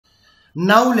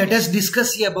Now let us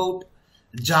discuss about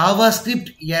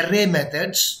JavaScript array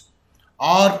methods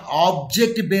or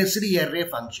object-based array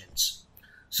functions.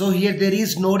 So here there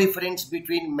is no difference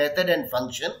between method and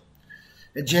function.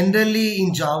 Generally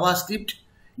in JavaScript,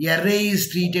 array is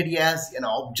treated as an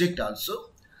object also.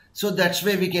 So that's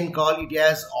why we can call it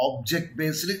as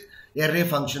object-based array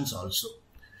functions also.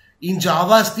 In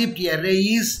JavaScript, array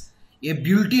is a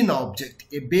built-in object,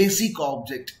 a basic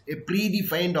object, a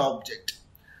predefined object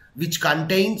which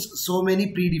contains so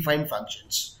many predefined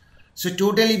functions. So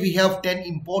totally we have 10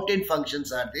 important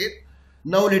functions are there.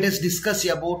 Now let us discuss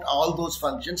about all those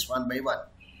functions one by one.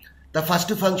 The first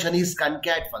function is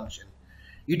concat function.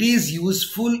 It is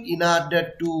useful in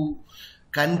order to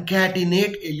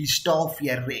concatenate a list of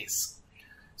arrays.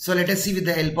 So let us see with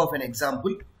the help of an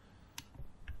example.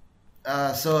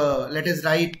 So let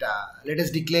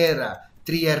us declare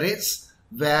 3 arrays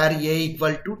where a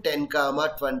equal to 10,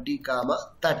 20,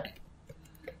 30.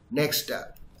 Next,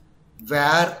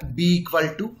 where b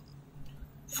equal to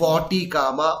 40,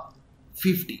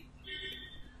 50.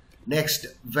 Next,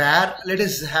 where let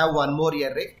us have one more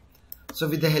array. So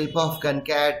with the help of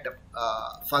concat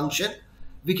function,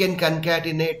 we can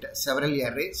concatenate several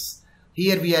arrays.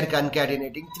 Here we are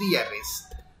concatenating 3 arrays.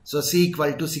 So c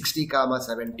equal to 60,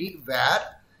 70,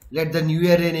 where let the new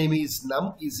array name is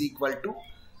num is equal to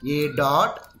a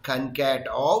dot concat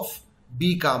of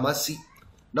b, c.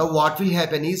 Now what will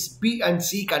happen is b and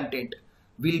c content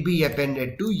will be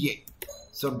appended to a.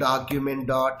 So document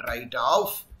dot write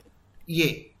of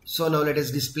a. So now let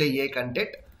us display a content.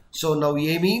 So now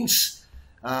a means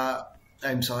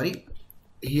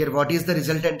here what is the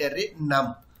resultant array?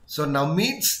 Num. So num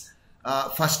means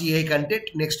first a content,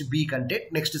 next b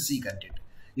content, next c content.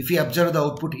 If you observe the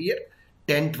output here,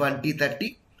 10, 20,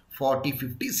 30, 40,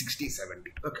 50, 60,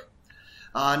 70. Okay.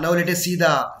 Now let us see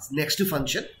the next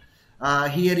function.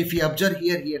 Here if you observe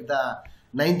here the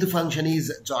 9th function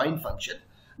is join function.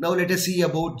 Now let us see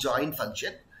about join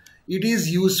function. It is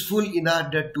useful in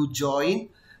order to join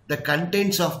the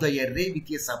contents of the array with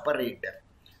a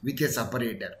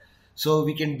separator. So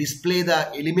we can display the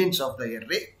elements of the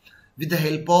array with the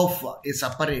help of a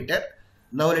separator.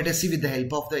 Now let us see with the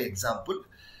help of the example.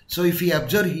 So if we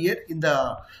observe here in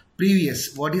the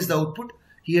previous, what is the output?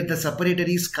 Here the separator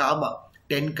is comma,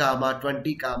 10,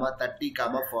 20, 30,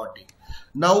 40.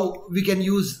 Now we can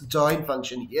use join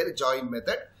function here, join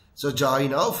method. So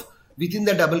join of, within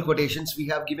the double quotations we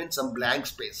have given some blank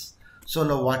space. So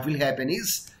now what will happen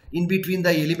is, in between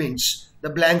the elements, the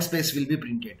blank space will be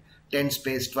printed. 10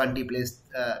 space, 20 space,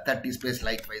 30 space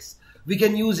likewise. We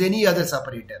can use any other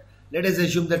separator. Let us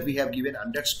assume that we have given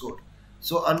underscore.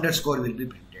 So underscore will be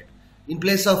printed. In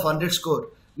place of underscore,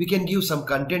 we can give some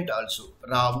content also,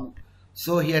 Ramu.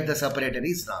 So here the separator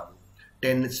is Ramu.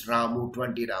 10 is Ramu,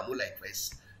 20 Ramu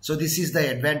likewise. So this is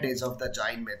the advantage of the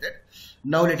join method.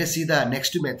 Now let us see the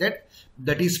next method,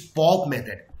 that is pop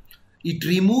method. It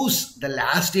removes the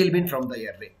last element from the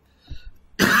array.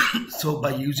 So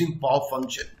by using pop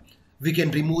function, we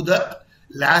can remove the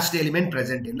last element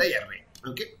present in the array.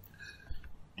 Okay.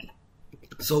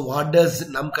 So what does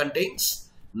num contains?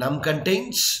 Num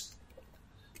contains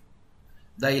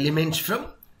the elements from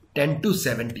 10 to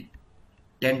 70.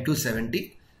 10 to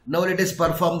 70. Now let us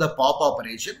perform the pop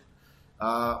operation.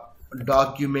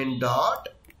 Document dot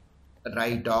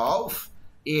write of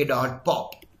a dot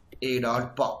pop. A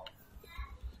dot pop.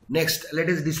 Next, let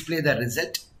us display the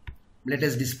result. Let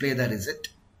us display the result.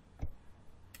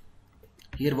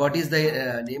 Here what is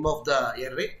the name of the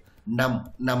array?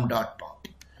 Num dot pop.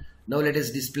 Now let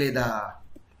us display the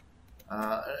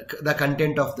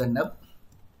content of the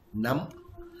num.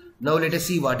 Now let us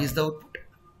see what is the output.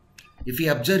 If we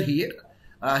observe here,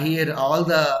 here all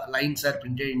the lines are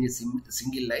printed in a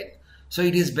single line. So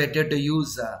it is better to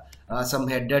use some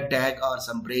header tag or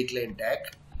some breakline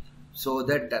tag, so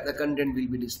that the content will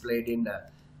be displayed in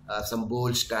some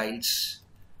bold styles.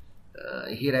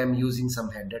 Here I am using some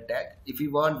header tag. If we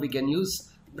want, we can use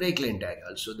breakline tag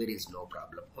also. There is no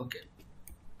problem. Okay.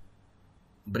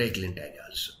 Breakline tag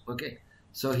also. Okay.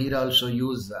 So here also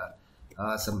use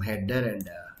some header and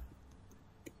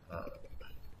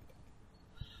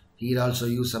here also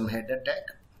use some header tag,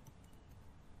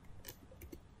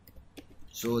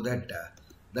 so that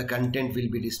the content will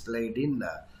be displayed in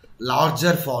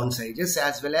larger font sizes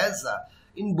as well as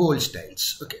in bold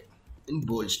styles. Okay. In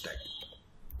bold style.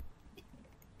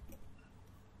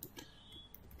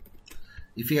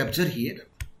 If we observe here,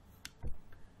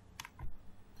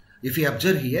 if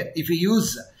we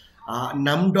use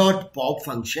num.pop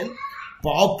function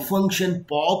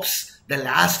pops the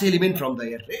last element from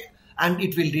the array and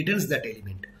it will returns that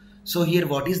element. So here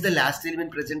what is the last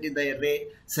element present in the array?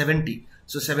 70.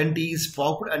 So 70 is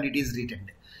popped and it is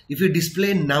returned. If you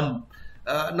display num,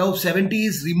 now 70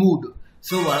 is removed.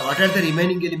 So what are the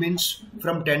remaining elements?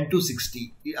 From 10 to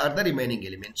 60 are the remaining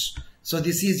elements. So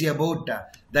this is about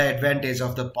the advantage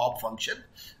of the pop function.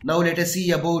 Now let us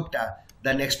see about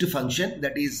the next function,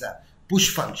 that is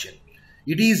push function.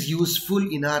 It is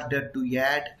useful in order to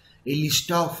add a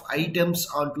list of items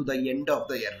onto the end of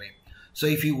the array. So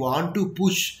if you want to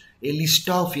push a list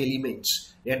of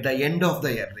elements at the end of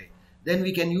the array, then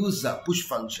we can use the push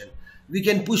function. We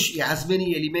can push as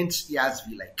many elements as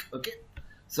we like. Okay.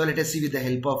 So let us see with the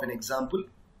help of an example.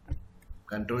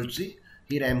 Control C.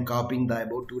 Here I am copying the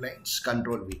above two lines.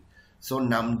 Control V. So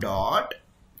num dot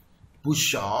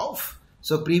push of.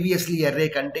 So previously array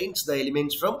contains the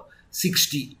elements from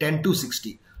 10 to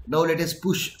 60. Now let us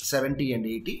push 70 and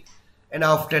 80. And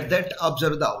after that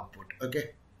observe the output.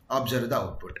 Okay. Observe the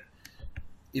output.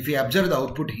 If we observe the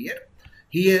output here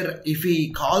if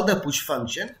we call the push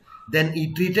function, then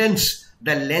it returns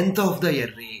the length of the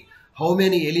array. How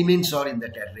many elements are in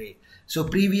that array? So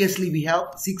previously we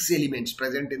have 6 elements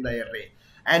present in the array.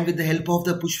 And with the help of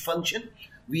the push function,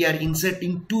 we are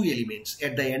inserting 2 elements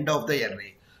at the end of the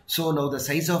array. So now the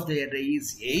size of the array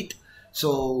is 8.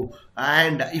 So,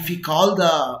 and if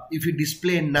we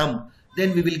display num,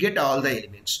 then we will get all the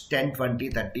elements 10, 20,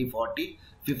 30, 40,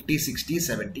 50, 60,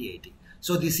 70, 80.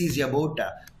 So this is about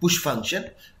push function.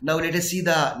 Now let us see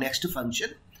the next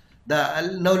function.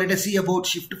 Now let us see about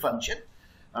shift function.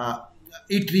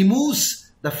 It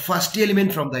removes the first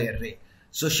element from the array.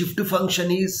 So shift function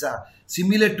is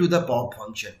similar to the pop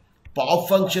function. Pop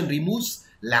function removes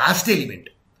last element.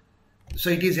 So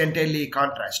it is entirely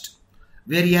contrast.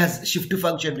 Whereas shift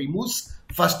function removes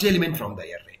first element from the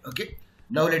array. Okay.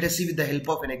 Now let us see with the help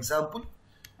of an example.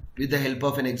 With the help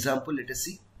of an example, let us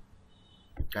see.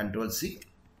 Control C.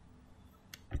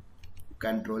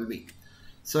 Control V.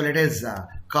 So let us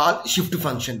call shift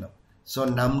function now. So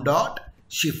num dot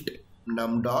shift.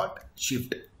 Num dot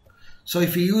shift. So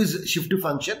if we use shift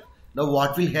function, now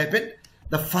what will happen?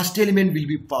 The first element will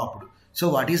be popped. So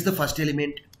what is the first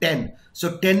element? 10.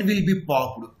 So 10 will be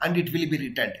popped and it will be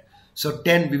returned. So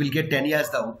 10, we will get 10 as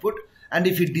the output. And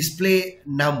if we display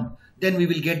num, then we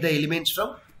will get the elements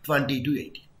from 20 to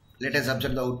 80. Let us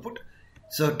observe the output.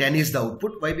 So 10 is the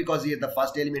output. Why? Because here the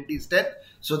first element is 10.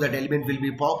 So that element will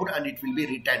be popped and it will be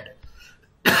returned.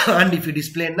 And if we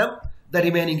display num, the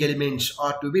remaining elements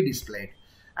are to be displayed.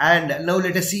 And now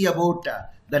let us see about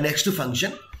the next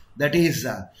function, that is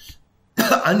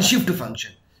unshift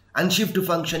function. Unshift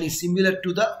function is similar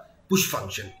to the push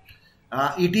function.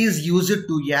 It is used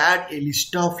to add a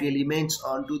list of elements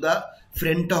onto the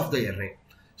front of the array.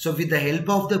 So with the help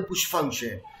of the push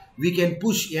function, we can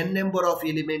push n number of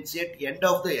elements at end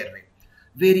of the array.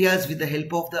 Whereas with the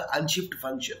help of the unshift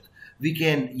function, we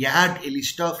can add a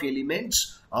list of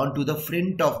elements onto the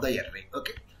front of the array.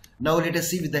 Okay. Now let us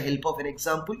see with the help of an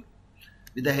example.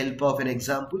 With the help of an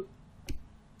example.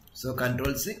 So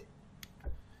Control C.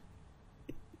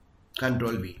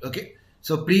 Control V. Okay.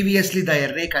 So previously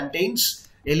the array contains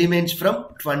elements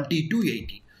from 20 to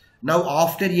 80. Now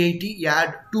after 80,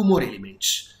 add 2 more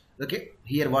elements. Okay.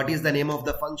 Here what is the name of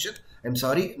the function? I'm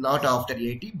sorry, not after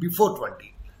 80, before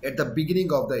 20. At the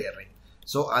beginning of the array.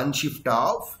 So unshift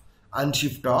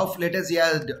of, let us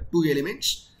add 2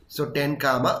 elements. So 10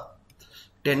 comma,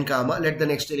 let the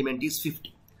next element is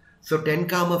 15. So 10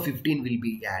 comma 15 will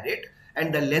be added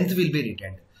and the length will be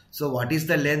returned. So what is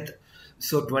the length?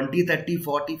 So 20, 30,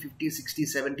 40, 50, 60,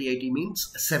 70, 80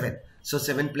 means 7. So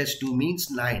 7 plus 2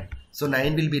 means 9. So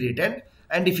 9 will be returned.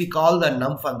 And if we call the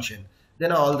num function,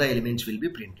 then all the elements will be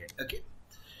printed. Okay.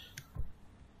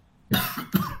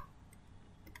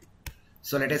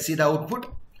 So let us see the output.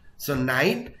 So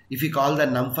 9, if we call the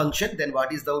num function, then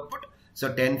what is the output?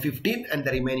 So 10, 15 and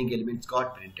the remaining elements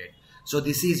got printed. So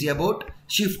this is about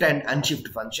shift and unshift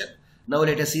function. Now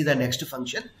let us see the next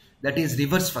function, that is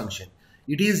reverse function.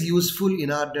 It is useful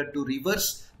in order to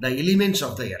reverse the elements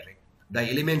of the array. The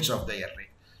elements of the array.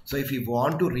 So if we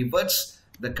want to reverse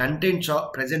the contents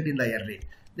present in the array,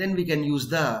 then we can use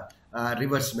the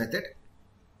reverse method.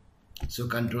 So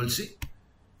Control C.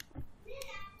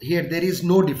 Here there is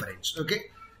no difference. Okay.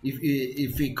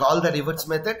 If we call the reverse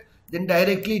method, then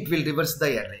directly it will reverse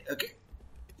the array. Okay.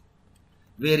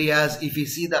 Whereas if we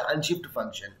see the unshift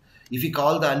function, if we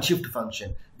call the unshift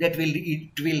function, it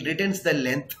will returns the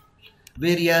length.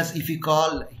 Whereas if we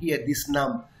call here this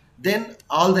num, then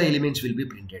all the elements will be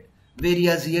printed.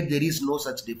 Whereas here there is no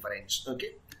such difference.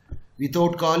 Okay.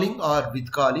 Without calling or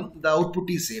with calling, the output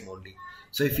is same only.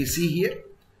 So if you see here,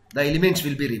 the elements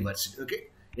will be reversed. Okay.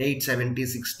 8, 70,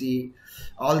 60,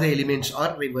 all the elements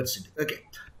are reversed. Okay.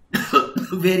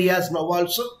 Whereas now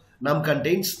also num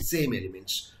contains same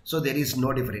elements. So there is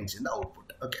no difference in the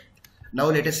output. Okay. Now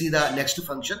let us see the next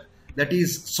function, that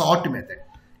is sort method.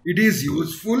 It is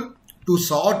useful to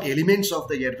sort elements of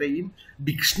the array in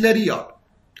dictionary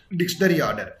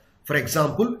order. For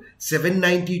example,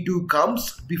 792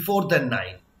 comes before the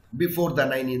 9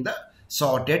 in the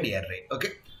sorted array.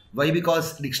 Okay. Why?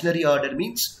 Because dictionary order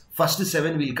means first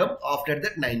 7 will come, after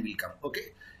that 9 will come.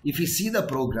 Okay. If you see the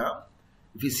program,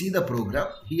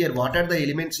 here what are the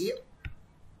elements here?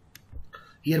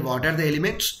 Here what are the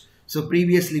elements? So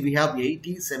previously we have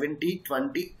 80, 70,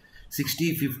 20,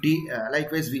 60, 50.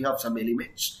 Likewise we have some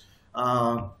elements.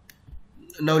 Now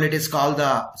let us call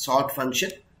the sort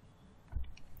function.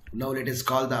 Let us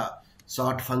call the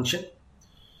sort function.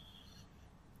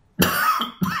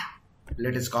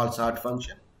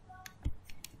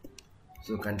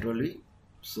 So control V.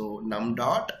 So num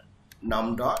dot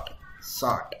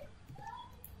sort.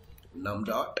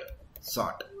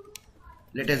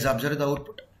 Let us observe the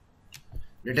output.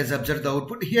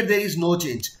 Here there is no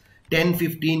change. 10,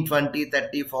 15, 20,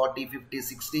 30, 40, 50,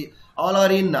 60, all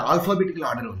are in alphabetical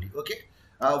order only. Okay.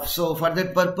 So for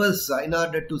that purpose, in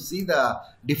order to see the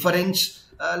difference,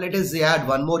 let us add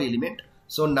one more element.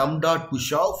 So num dot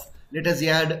push off, let us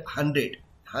add 100.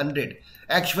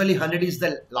 Actually 100 is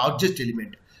the largest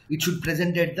element. It should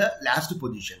present at the last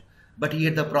position. But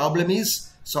here the problem is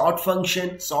sort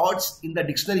function sorts in the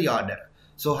dictionary order.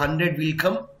 So 100 will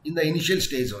come in the initial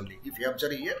stage only. If you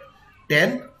observe here,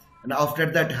 10, and after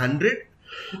that 100,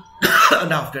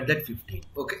 and after that 15.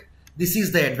 Okay. This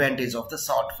is the advantage of the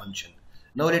sort function.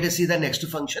 Now let us see the next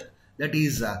function, that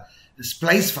is the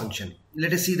splice function.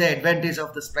 Let us see the advantage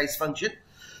of the splice function.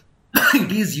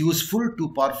 It is useful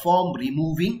to perform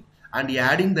removing and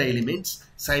adding the elements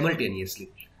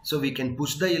simultaneously. So we can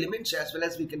push the elements as well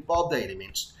as we can pop the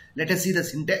elements. Let us see the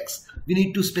syntax. We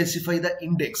need to specify the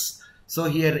index. So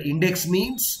here index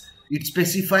means it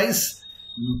specifies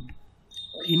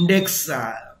index,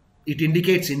 it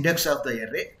indicates index of the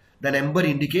array. The number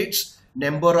indicates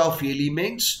number of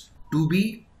elements to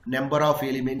be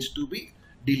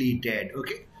deleted.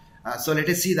 Okay. So let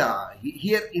us see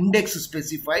here index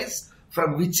specifies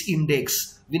from which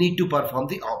index we need to perform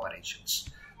the operations.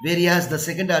 Whereas the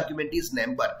second argument is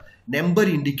number. Number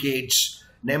indicates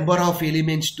number of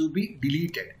elements to be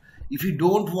deleted. If you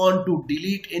don't want to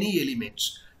delete any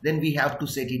elements, then we have to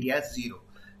set it as 0.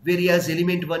 Whereas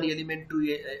element 1, element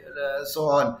 2, so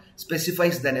on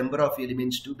specifies the number of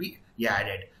elements to be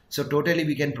added. So totally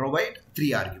we can provide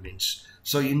 3 arguments.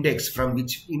 So index, from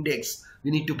which index we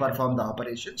need to perform the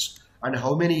operations, and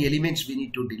how many elements we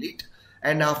need to delete,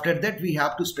 and after that we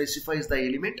have to specify the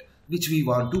element which we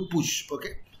want to push.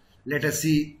 Okay. Let us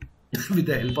see with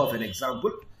the help of an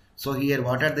example. So here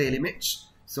what are the elements?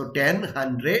 So 10,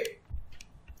 100,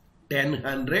 10,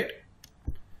 100,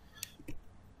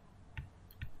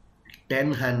 10,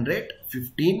 100,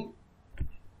 15,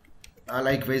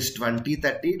 likewise 20,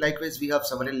 30. Likewise we have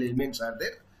several elements are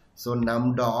there. So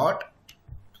num dot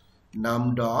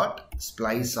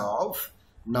splice off.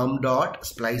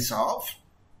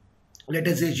 Let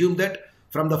us assume that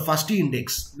from the first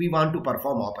index we want to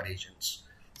perform operations.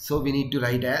 So we need to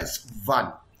write as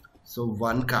 1. So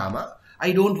 1 comma.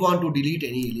 I don't want to delete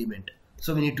any element.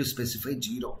 So we need to specify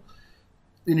 0.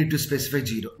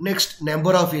 Next,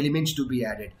 number of elements to be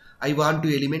added. I want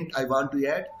to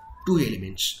add 2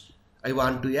 elements.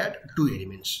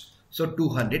 So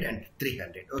 200 and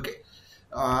 300. Okay.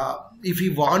 If we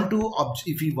want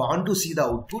to see the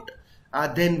output,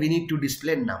 then we need to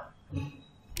display num.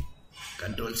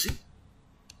 Control C,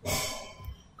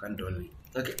 Control V.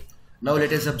 Okay. Now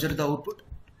let us observe the output.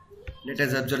 Let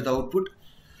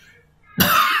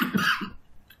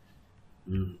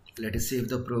us save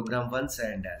the program once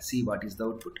and see what is the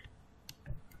output.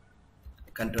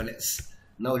 Control S.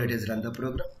 Now let us run the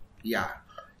program. Yeah.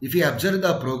 If you observe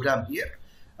the program here,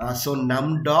 so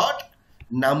num dot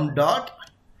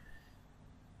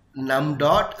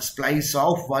splice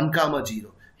off 1 comma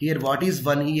 0. Here what is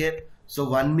 1 here? So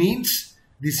 1 means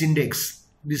this index,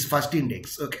 this first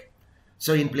index. Okay.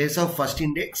 So in place of first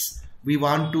index, we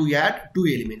want to add 2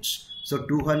 elements. So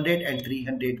 200 and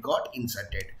 300 got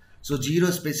inserted. So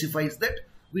 0 specifies that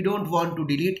we don't want to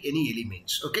delete any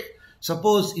elements. Okay.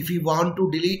 Suppose if we want to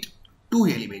delete 2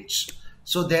 elements.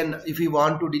 So then if we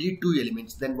want to delete 2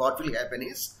 elements, then what will happen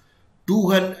is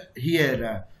 200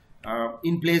 here,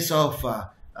 in place of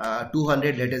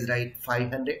 200, let us write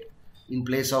 500. In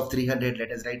place of 300,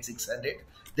 let us write 600.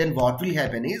 Then what will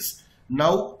happen is,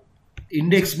 now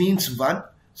index means 1.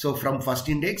 So from first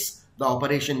index, the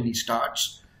operation will start.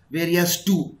 whereas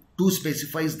 2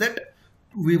 specifies that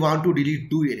we want to delete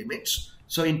 2 elements.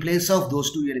 So in place of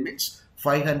those 2 elements,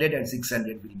 500 and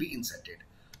 600 will be inserted.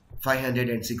 500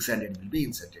 and 600 will be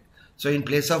inserted. So in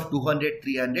place of 200,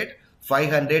 300,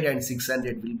 500 and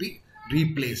 600 will be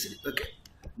replaced. Okay.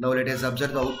 Now let us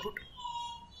observe the output.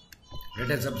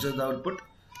 Let us observe the output.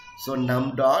 So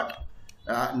num dot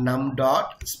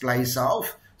splice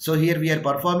of. So here we are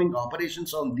performing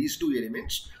operations on these 2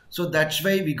 elements. So that's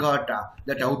why we got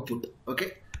that output.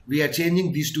 Okay. We are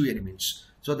changing these 2 elements.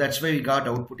 So that's why we got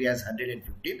output as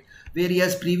 115.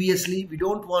 Whereas previously we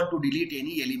don't want to delete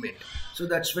any element. So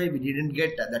that's why we didn't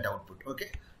get that output. Okay.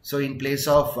 So in place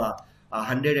of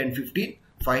 115,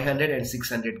 500 and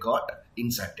 600 got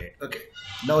inserted. Okay.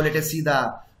 Now let us see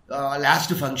the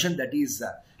last function, that is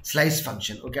slice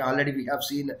function. Okay. Already we have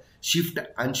seen shift,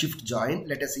 unshift, join.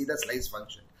 Let us see the slice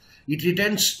function. It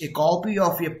returns a copy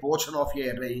of a portion of a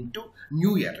array into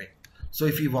new array. So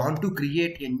if we want to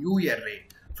create a new array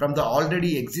from the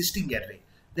already existing array,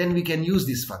 then we can use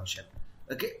this function.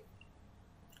 Okay.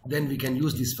 Then we can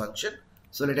use this function.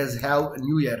 So let us have a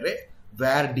new array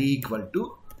where d equal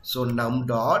to, so num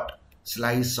dot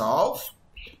slice of.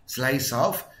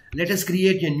 Let us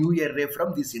create a new array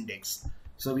from this index.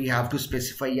 So we have to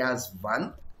specify as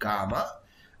 1 comma.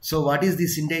 So what is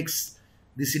this index?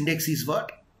 This index is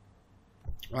what?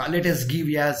 Let us give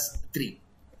as 3.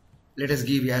 Let us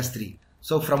give as 3.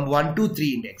 So from 1 to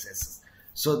 3 indexes.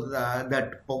 So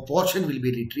that portion will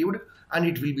be retrieved and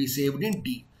it will be saved in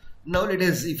D. Now let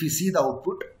us, if you see the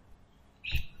output,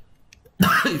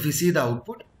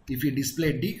 if we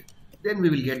display D, then we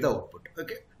will get the output.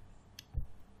 Okay.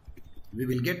 We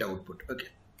will get output. Okay.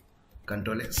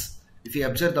 Control S. If you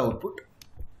observe the output,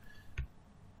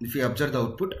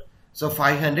 so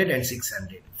 500 and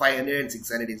 600. 500 and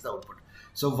 600 is the output.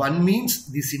 So 1 means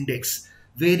this index.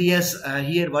 Whereas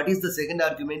here, what is the second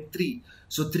argument? 3.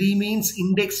 So 3 means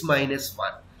index minus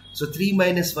 1. So 3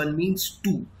 minus 1 means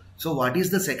 2. So what is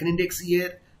the second index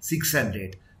here?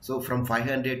 600. So from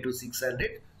 500 to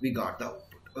 600, we got the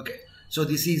output. Okay. So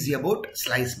this is about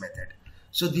slice method.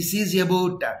 So this is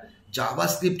about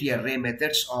JavaScript array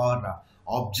methods or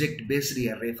object-based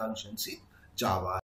array functions in Java.